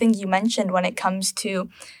 everything you mentioned when it comes to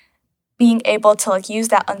being able to like use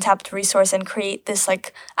that untapped resource and create this,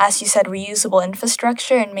 like, as you said, reusable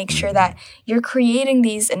infrastructure and make sure that you're creating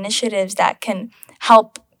these initiatives that can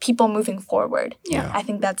help people moving forward. Yeah. I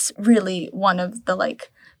think that's really one of the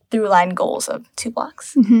like through line goals of 2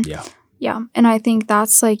 Blocks. Yeah. Yeah. And I think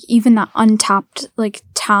that's like even that untapped like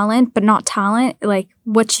talent, but not talent, like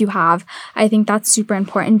what you have. I think that's super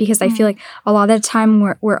important because I feel like a lot of the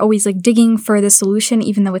time we're always like digging for the solution,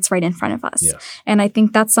 even though it's right in front of us. Yes. And I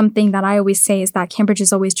think that's something that I always say is that Cambridge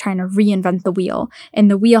is always trying to reinvent the wheel,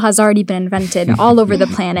 and the wheel has already been invented all over the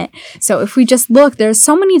planet. So if we just look, there's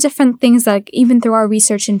so many different things that like, even through our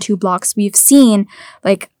research in 2 Blocks, we've seen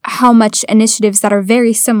like how much initiatives that are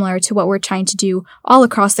very similar to what we're trying to do all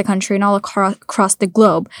across the country and all across the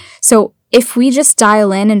globe. So if we just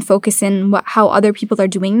dial in and focus in how other people are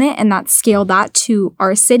doing it and that scale that to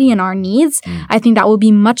our city and our needs, I think that will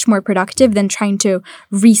be much more productive than trying to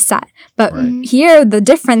reset. But here, the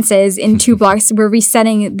difference is in 2 Blocks, we're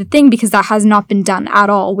resetting the thing because that has not been done at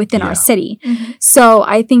all within our city. So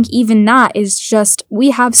I think even that is just,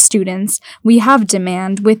 we have students, we have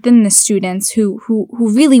demand within the students who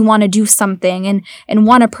really want to do something and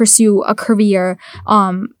want to pursue a career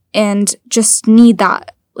and just need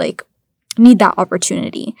that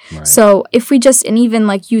opportunity. Right. So if we just, and even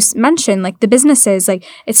like you mentioned, like the businesses, like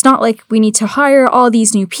it's not like we need to hire all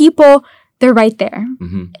these new people. They're right there.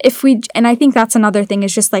 And I think that's another thing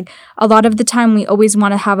is just like a lot of the time we always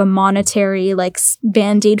want to have a monetary like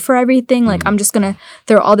band-aid for everything. Like I'm just going to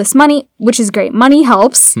throw all this money, which is great. Money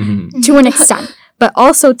helps to an extent. But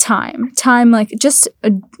also time, like just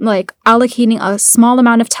like allocating a small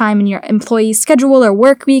amount of time in your employee's schedule or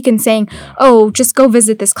work week and saying, oh, just go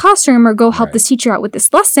visit this classroom or go help this teacher out with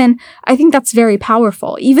this lesson. I think that's very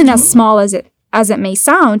powerful. Even as small as it may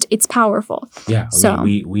sound, it's powerful. Yeah. So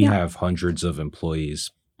we have hundreds of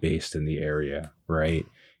employees based in the area, right?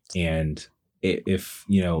 And if,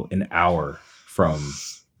 an hour from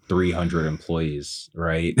 300 employees,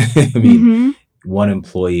 right? I mean, one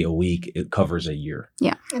employee a week, it covers a year.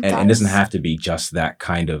 Yeah. And it doesn't have to be just that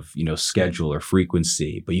kind of, schedule or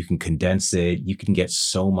frequency, but you can condense it. You can get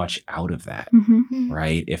so much out of that,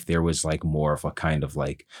 right? If there was like more of a kind of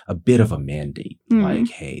like a bit of a mandate, like,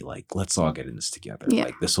 hey, like, let's all get in this together. Yeah.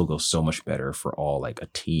 Like this will go so much better for all like a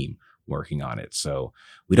team working on it. So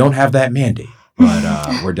we don't have that mandate,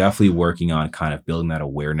 but we're definitely working on kind of building that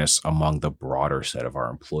awareness among the broader set of our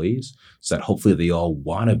employees so that hopefully they all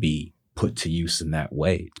want to be put to use in that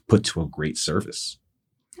way, put to a great service.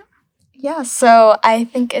 Yeah, so I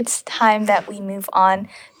think it's time that we move on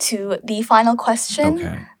to the final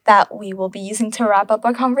question that we will be using to wrap up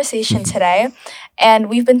our conversation today. And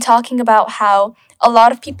we've been talking about how a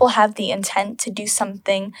lot of people have the intent to do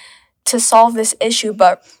something to solve this issue,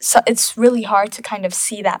 but it's really hard to kind of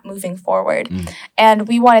see that moving forward. And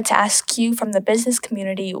we wanted to ask you from the business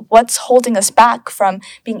community, what's holding us back from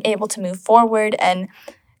being able to move forward and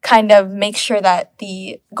kind of make sure that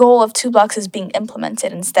the goal of 2 blocks is being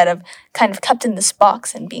implemented instead of kind of kept in this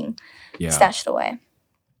box and being stashed away.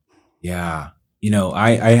 Yeah.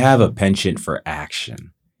 I have a penchant for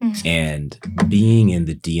action, and being in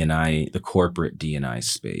the D&I, the corporate D&I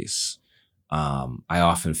space, I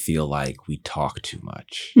often feel like we talk too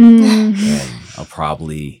much, and I'll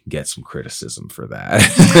probably get some criticism for that.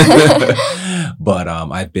 But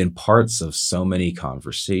I've been parts of so many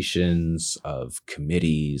conversations, of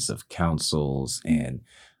committees, of councils, and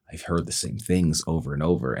I've heard the same things over and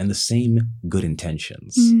over and the same good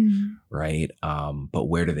intentions, right? But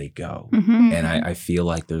where do they go? And I feel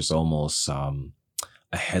like there's almost a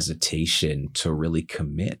hesitation to really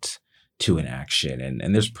commit to an action.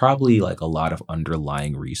 And there's probably like a lot of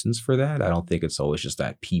underlying reasons for that. I don't think it's always just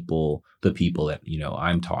that the people that,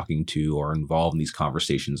 I'm talking to or involved in these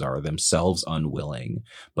conversations are themselves unwilling,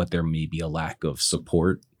 but there may be a lack of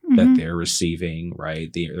support that they're receiving,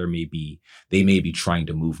 right? They may be trying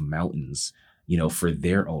to move mountains, for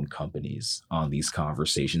their own companies on these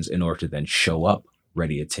conversations in order to then show up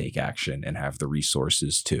ready to take action and have the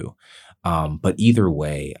resources to. But either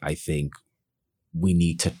way, I think we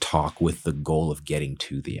need to talk with the goal of getting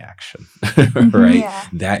to the action, right? Yeah.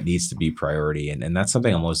 That needs to be priority. And that's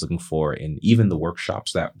something I'm always looking for in even the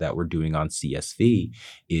workshops that we're doing on CSV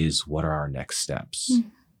is what are our next steps,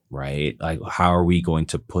 right? Like, how are we going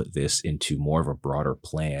to put this into more of a broader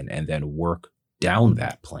plan and then work down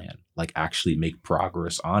that plan, like actually make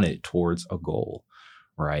progress on it towards a goal,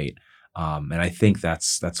 right? And I think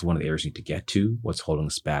that's one of the areas we need to get to. What's holding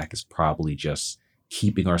us back is probably just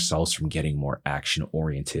keeping ourselves from getting more action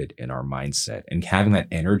oriented in our mindset and having that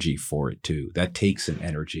energy for it too. That takes an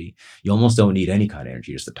energy. You almost don't need any kind of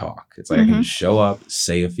energy just to talk. It's like I can just show up,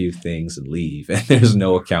 say a few things and leave, and there's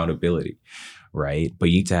no accountability, right? But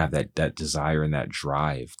you need to have that desire and that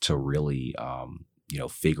drive to really,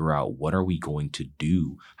 figure out what are we going to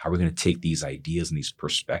do? How are we going to take these ideas and these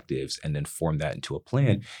perspectives and then form that into a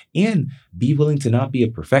plan and be willing to not be a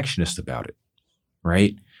perfectionist about it,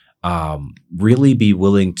 right? Really be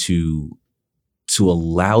willing to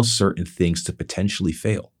allow certain things to potentially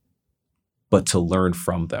fail, but to learn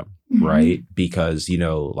from them, right? Because,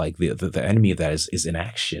 like the enemy of that is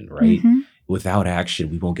inaction, right? Without action,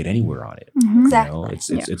 we won't get anywhere on it. Exactly.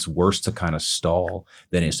 It's worse to kind of stall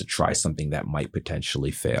than it is to try something that might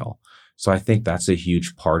potentially fail. So I think that's a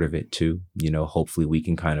huge part of it too. Hopefully we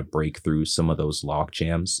can kind of break through some of those log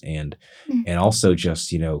jams and also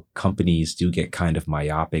just, companies do get kind of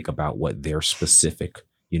myopic about what their specific,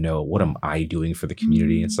 what am I doing for the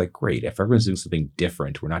community? It's like, great. If everyone's doing something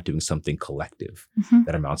different, we're not doing something collective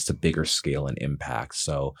that amounts to bigger scale and impact.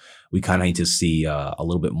 So we kind of need to see a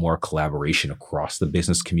little bit more collaboration across the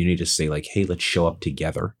business community to say like, hey, let's show up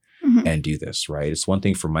together and do this, right? It's one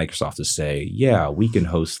thing for Microsoft to say, yeah, we can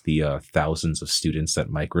host the thousands of students at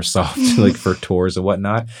Microsoft like for tours and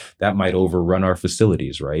whatnot. That might overrun our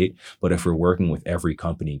facilities, right? But if we're working with every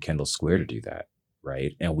company in Kendall Square to do that,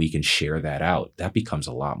 right, and we can share that out, that becomes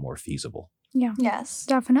a lot more feasible. Yeah. Yes.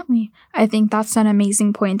 Definitely. I think that's an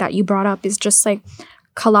amazing point that you brought up is just like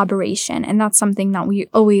collaboration. And that's something that we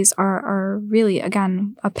always are really,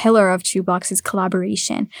 again, a pillar of 2 blocks is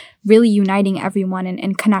collaboration, really uniting everyone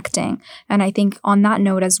and connecting. And I think on that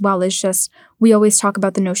note as well is just, we always talk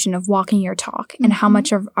about the notion of walking your talk and how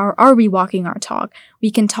much of are we walking our talk?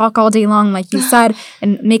 We can talk all day long, like you said,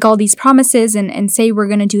 and make all these promises and say we're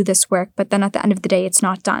going to do this work, but then at the end of the day, it's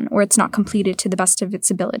not done or it's not completed to the best of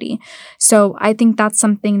its ability. So I think that's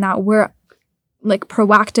something that we're like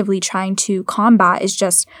proactively trying to combat is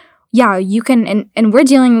just, yeah, you can, and we're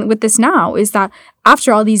dealing with this now, is that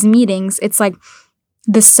after all these meetings, it's like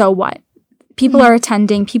the so what. people are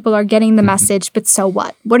attending, people are getting the message, but so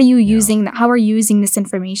what? What are you using? How are you using this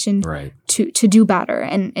information to do better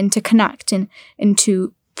and to connect and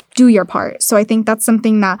to do your part? So I think that's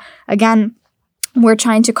something that, again, we're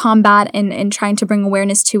trying to combat and trying to bring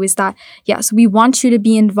awareness to, is that, yes, we want you to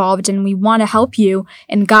be involved and we want to help you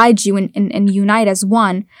and guide you and unite as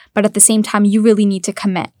one. But at the same time, you really need to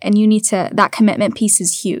commit, and that commitment piece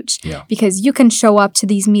is huge, because you can show up to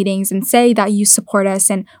these meetings and say that you support us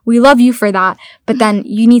and we love you for that. But then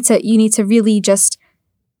you need to really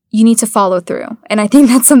you need to follow through. And I think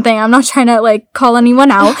that's something, I'm not trying to like call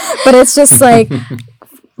anyone out, but it's just like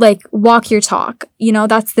walk your talk,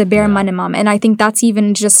 that's the bare minimum. And I think that's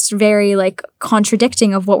even just very like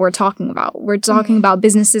contradicting of what we're talking about. We're talking about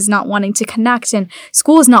businesses not wanting to connect and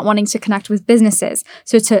schools not wanting to connect with businesses.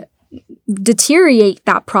 So to deteriorate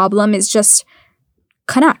that problem is just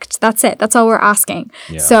connect. That's it. That's all we're asking.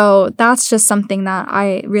 Yeah. So that's just something that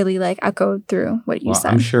I really like echoed through what you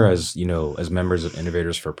said. I'm sure as members of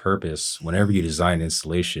Innovators for Purpose, whenever you design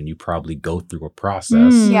installation, you probably go through a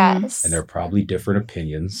process. Yes. And there are probably different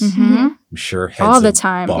opinions. Mm-hmm. I'm sure heads all the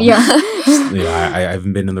time. Bumped. Yeah. I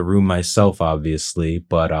haven't been in the room myself, obviously,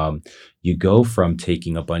 but you go from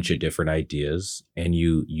taking a bunch of different ideas and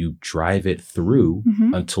you drive it through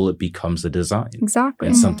until it becomes a design. Exactly.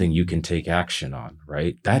 And something you can take action on, right?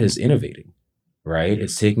 That is innovating, right?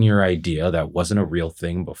 It's taking your idea that wasn't a real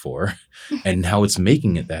thing before, and now it's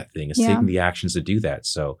making it that thing. It's taking the actions to do that.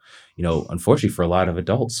 So, unfortunately for a lot of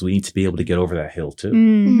adults, we need to be able to get over that hill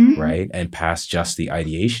too, right? And past just the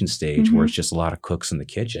ideation stage where it's just a lot of cooks in the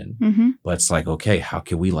kitchen. But it's like, okay, how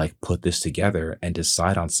can we like put this together and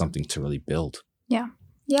decide on something to really build? Yeah.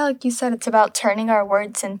 Yeah, like you said, it's about turning our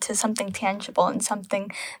words into something tangible and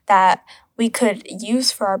something that we could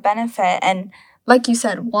use for our benefit. And like you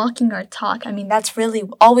said, walking our talk. I mean, that's really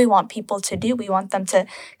all we want people to do. We want them to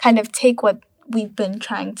kind of take what we've been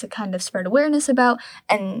trying to kind of spread awareness about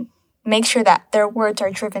and make sure that their words are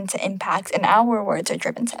driven to impact and our words are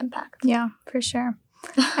driven to impact. Yeah, for sure.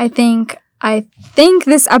 I think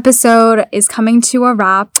this episode is coming to a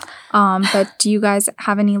wrap. But do you guys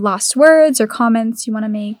have any last words or comments you want to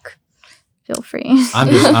make? Feel free.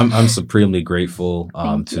 I'm supremely grateful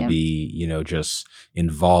to be, just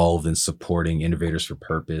involved in supporting Innovators for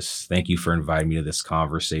Purpose. Thank you for inviting me to this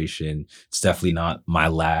conversation. It's definitely not my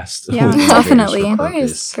last. Yeah, definitely. Of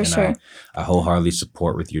course, for sure. I wholeheartedly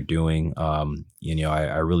support what you're doing.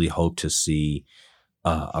 I really hope to see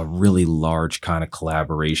a really large kind of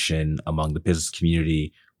collaboration among the business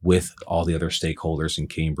community with all the other stakeholders in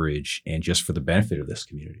Cambridge, and just for the benefit of this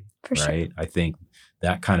community. For right? Sure. I think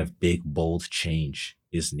that kind of big, bold change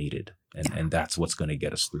is needed. And that's what's going to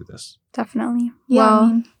get us through this. Definitely. Yeah,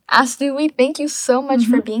 well, as do we. Thank you so much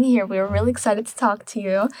for being here. We were really excited to talk to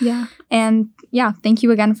you. Yeah. And thank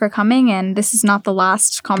you again for coming. And this is not the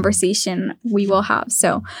last conversation we will have.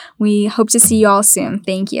 So we hope to see you all soon.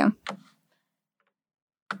 Thank you.